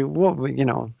generation. They say, well,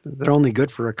 they're only good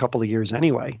for a couple of years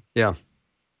anyway. Yeah.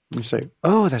 You say,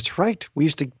 oh, that's right. We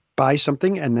used to buy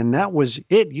something, and then that was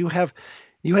it. You had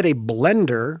a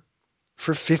blender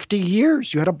for 50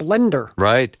 years. You had a blender.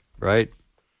 Right.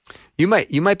 You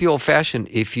might be old-fashioned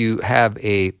if you have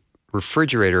a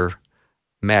refrigerator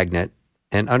magnet,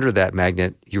 and under that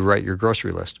magnet, you write your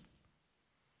grocery list.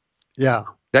 Yeah.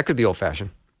 That could be old-fashioned.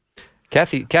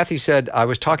 Kathy said, I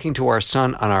was talking to our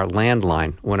son on our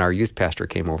landline when our youth pastor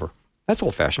came over. That's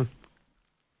old-fashioned.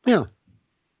 Yeah.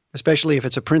 Especially if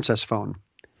it's a princess phone.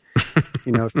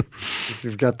 If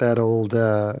you've got that old...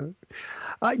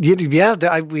 we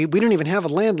don't even have a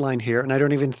landline here, and I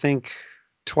don't even think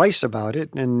twice about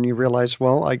it. And you realize,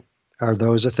 well, are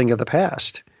those a thing of the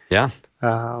past? Yeah.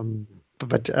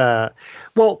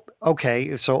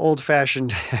 Okay. So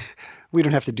old-fashioned, we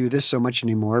don't have to do this so much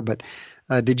anymore. But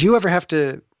did you ever have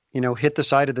to, hit the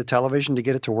side of the television to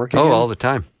get it to work again? Oh, all the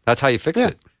time. That's how you fix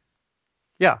it.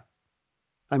 Yeah.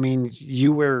 I mean,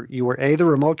 you were the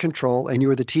remote control, and you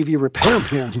were the TV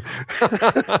repairman.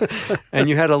 And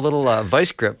you had a little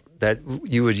vice grip that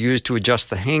you would use to adjust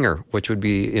the hanger, which would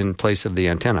be in place of the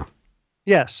antenna.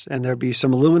 Yes, and there'd be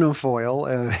some aluminum foil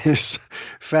is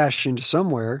fashioned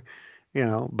somewhere,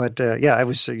 But I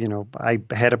was, I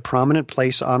had a prominent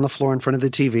place on the floor in front of the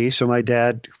TV. So my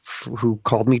dad, who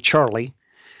called me Charlie,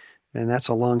 and that's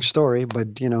a long story,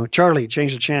 but Charlie,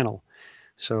 change the channel.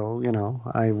 So,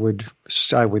 I'd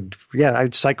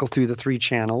cycle through the 3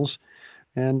 channels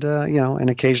and, and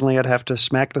occasionally I'd have to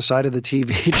smack the side of the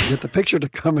TV to get the picture to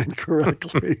come in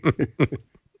correctly.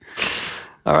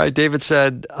 All right. David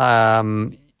said,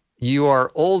 you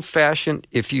are old-fashioned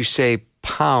if you say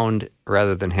pound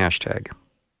rather than hashtag.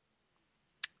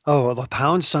 Oh, the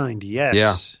pound sign.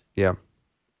 Yes. Yeah.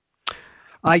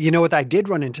 You know what? I did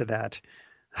run into that.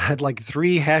 I had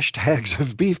 3 hashtags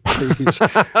of beef, please.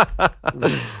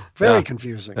 Very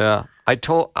confusing. Yeah.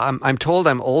 I'm told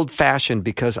I'm old-fashioned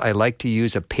because I like to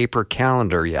use a paper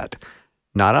calendar yet.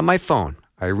 Not on my phone.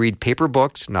 I read paper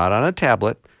books, not on a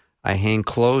tablet. I hang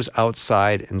clothes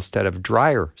outside instead of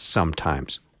dryer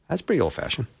sometimes. That's pretty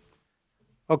old-fashioned.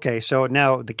 Okay, so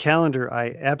now the calendar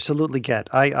I absolutely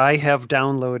get. I have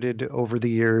downloaded over the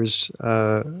years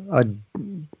 20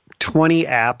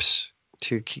 apps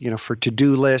for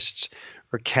to-do lists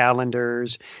or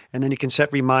calendars, and then you can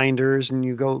set reminders, and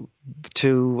you go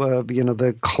to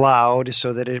the cloud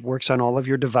so that it works on all of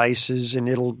your devices, and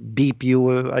it'll beep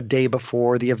you a day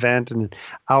before the event and an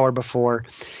hour before,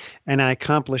 and I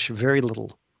accomplish very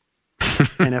little.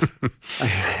 And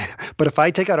if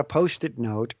I take out a Post-it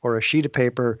note or a sheet of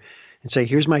paper and say,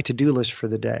 here's my to-do list for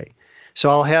the day. So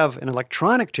I'll have an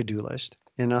electronic to-do list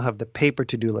and I'll have the paper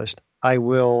to-do list.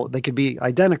 They could be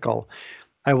identical.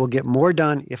 I will get more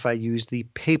done if I use the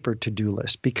paper to-do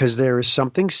list because there is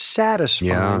something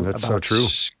satisfying. Yeah, that's so true.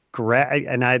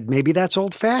 Maybe that's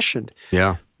old-fashioned.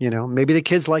 Yeah. Maybe the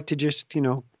kids like to just,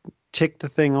 tick the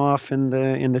thing off in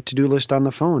the to-do list on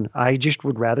the phone. I just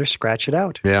would rather scratch it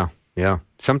out. Yeah. Yeah.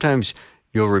 Sometimes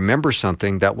you'll remember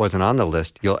something that wasn't on the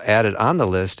list. You'll add it on the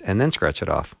list and then scratch it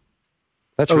off.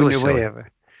 That's really silly.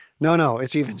 No,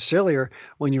 it's even sillier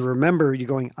when you remember you're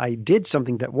going, I did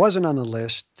something that wasn't on the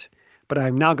list, but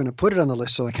I'm now going to put it on the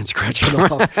list so I can scratch it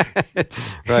off.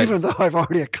 Right. Even though I've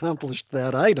already accomplished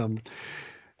that item.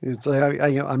 It's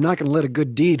I'm not going to let a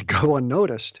good deed go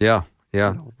unnoticed. Yeah.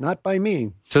 Not by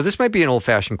me. So this might be an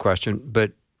old-fashioned question,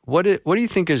 but what do you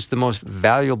think is the most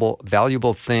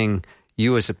valuable thing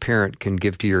you as a parent can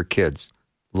give to your kids?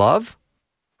 Love,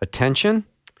 attention,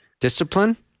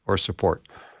 discipline, or support?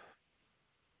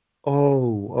 Those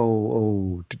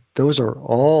are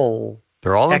all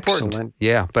They're all excellent. Important.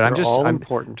 Yeah, but I'm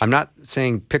important. I'm not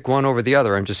saying pick one over the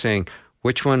other. I'm just saying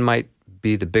which one might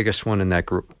be the biggest one in that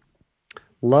group.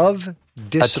 Love,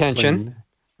 discipline, attention,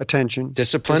 attention,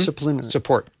 discipline,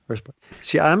 support.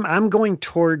 See, I'm going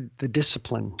toward the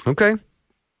discipline. Okay.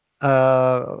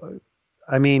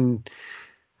 I mean,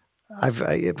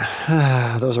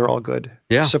 those are all good.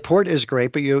 Yeah. Support is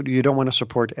great, but you don't want to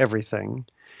support everything.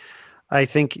 I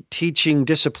think teaching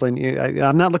discipline.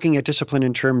 I'm not looking at discipline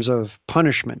in terms of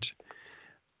punishment.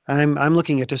 I'm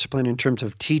looking at discipline in terms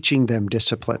of teaching them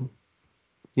discipline.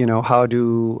 How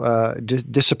to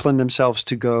discipline themselves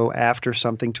to go after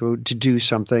something, to do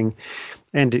something.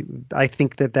 And I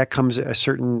think that comes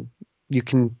you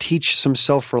can teach some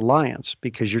self-reliance,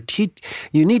 because you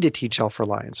need to teach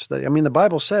self-reliance. I mean, the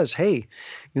Bible says, hey,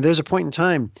 there's a point in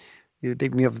time,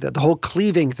 the whole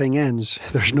cleaving thing ends.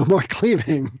 There's no more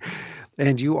cleaving.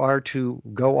 And you are to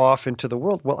go off into the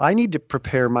world. Well, I need to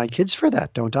prepare my kids for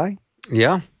that, don't I?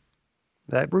 Yeah.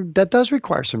 That does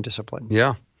require some discipline.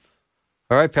 Yeah.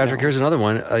 All right, Patrick, here's another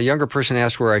one. A younger person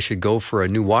asked where I should go for a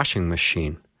new washing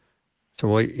machine. So,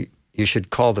 well, you should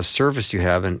call the service you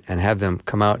have and have them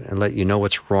come out and let you know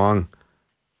what's wrong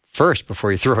first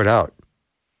before you throw it out.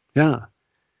 Yeah.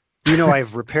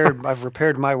 I've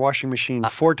repaired my washing machine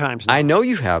 4 times now. I know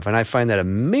you have, and I find that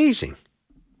amazing.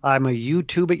 I'm a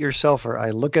YouTube it yourselfer. I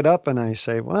look it up and I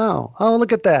say, wow, oh,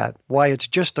 look at that. Why, it's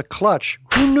just a clutch.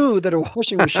 Who knew that a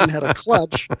washing machine had a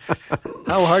clutch?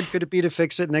 How hard could it be to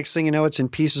fix it? Next thing you know, it's in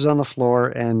pieces on the floor,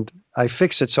 and I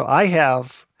fix it. So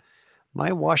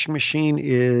my washing machine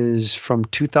is from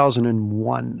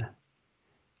 2001,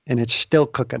 and it's still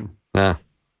cooking. Yeah.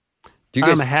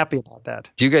 I'm happy about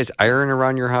that. Do you guys iron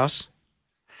around your house?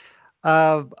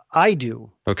 I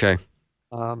do. Okay.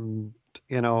 I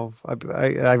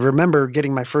remember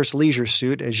getting my first leisure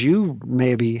suit, as you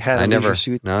maybe had leisure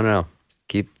suit. No.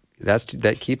 Keep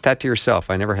that to yourself.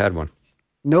 I never had one.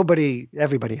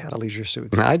 Everybody had a leisure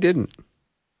suit. I didn't.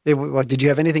 Did you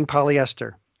have anything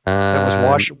polyester? That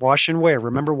was wash and wear.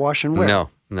 Remember wash and wear?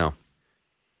 No.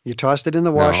 You tossed it in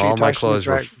the washer. All my clothes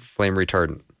were flame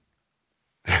retardant.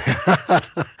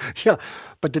 Yeah,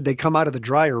 but did they come out of the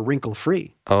dryer wrinkle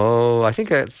free? Oh, I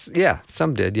think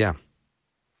some did, yeah.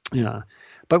 Yeah,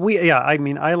 but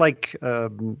I like,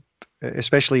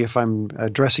 especially if I'm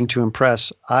dressing to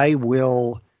impress, I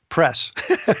will press,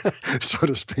 so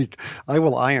to speak. I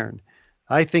will iron.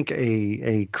 I think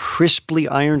a crisply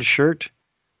ironed shirt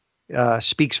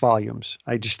speaks volumes.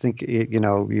 I just think,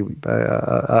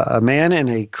 a man in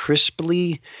a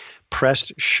crisply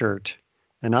pressed shirt,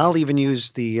 and I'll even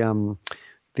use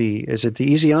is it the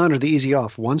easy on or the easy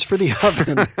off? One's for the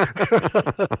oven.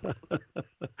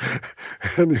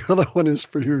 And the other one is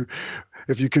for you.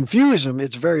 If you confuse them,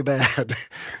 it's very bad.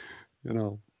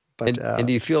 But, and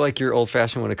do you feel like you're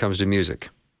old-fashioned when it comes to music?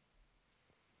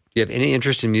 Do you have any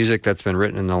interest in music that's been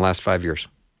written in the last 5 years?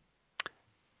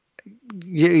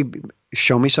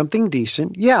 Show me something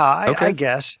decent. Yeah, okay. I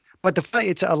guess. But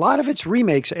it's a lot of it's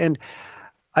remakes, and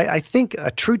I think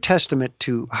a true testament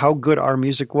to how good our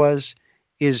music was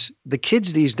is the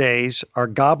kids these days are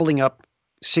gobbling up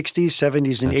 60s,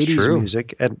 70s, and That's 80s true.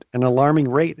 music at an alarming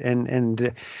rate,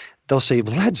 and they'll say,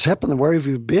 Led Zeppelin, where have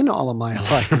you been all of my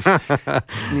life?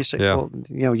 And you say, well,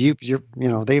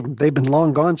 they've been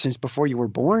long gone since before you were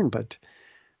born. But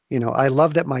I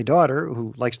love that my daughter,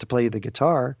 who likes to play the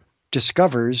guitar,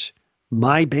 discovers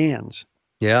my bands.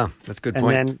 Yeah, that's a good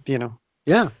point. And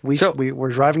then we're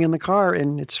driving in the car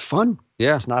and it's fun.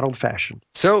 Yeah, it's not old fashioned.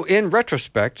 So in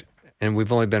retrospect, and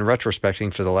we've only been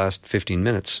retrospecting for the last 15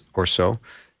 minutes or so,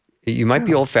 you might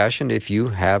be old fashioned if you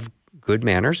have good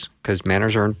manners, because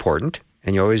manners are important,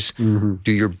 and you always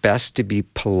do your best to be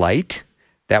polite.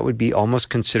 That would be almost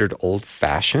considered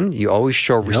old-fashioned. You always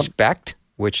show respect,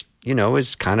 which,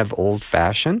 is kind of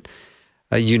old-fashioned.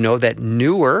 That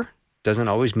newer doesn't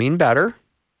always mean better,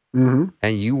 and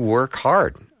you work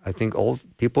hard. I think old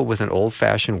people with an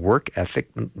old-fashioned work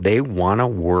ethic, they want to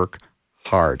work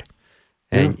hard.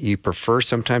 And you prefer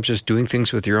sometimes just doing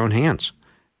things with your own hands.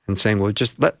 And saying, well,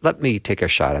 just let me take a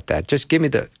shot at that. Just give me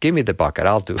the bucket.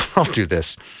 I'll do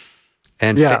this.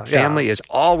 And family is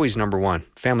always number one.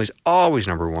 Family's always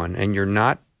number one, and you're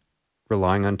not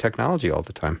relying on technology all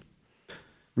the time.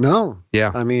 No.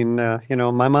 Yeah. I mean,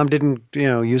 my mom didn't,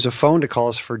 use a phone to call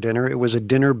us for dinner. It was a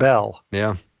dinner bell.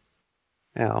 Yeah.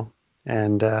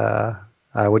 And I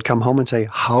would come home and say,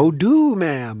 "How do,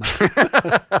 ma'am?"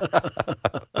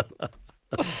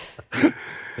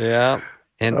 Yeah.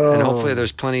 And hopefully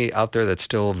there's plenty out there that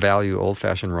still value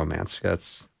old-fashioned romance.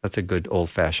 That's a good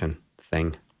old-fashioned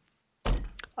thing.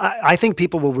 I think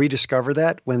people will rediscover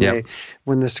that when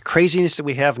this craziness that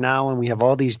we have now, and we have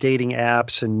all these dating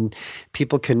apps, and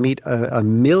people can meet a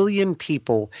million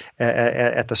people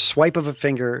at the swipe of a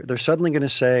finger. They're suddenly going to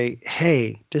say,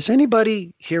 "Hey, does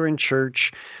anybody here in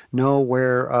church know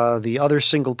where the other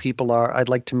single people are? I'd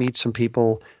like to meet some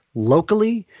people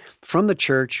locally from the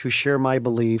church who share my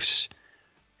beliefs."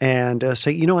 And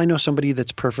say, I know somebody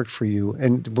that's perfect for you,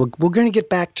 and we're going to get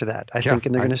back to that, I think.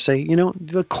 And they're going to say,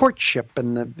 the courtship,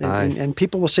 and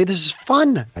people will say, this is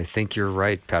fun. I think you're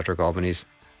right, Patrick Albanese.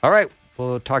 All right,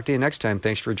 we'll talk to you next time.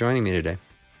 Thanks for joining me today.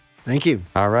 Thank you.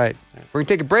 All right, we're going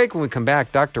to take a break. When we come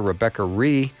back, Dr. Rebecca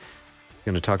Ree is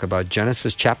going to talk about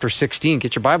Genesis chapter 16.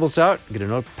 Get your Bibles out, get a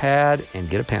notepad,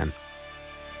 and get a pen.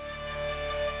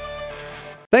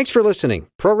 Thanks for listening.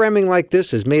 Programming like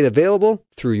this is made available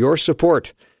through your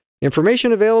support.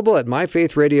 Information available at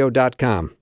myfaithradio.com.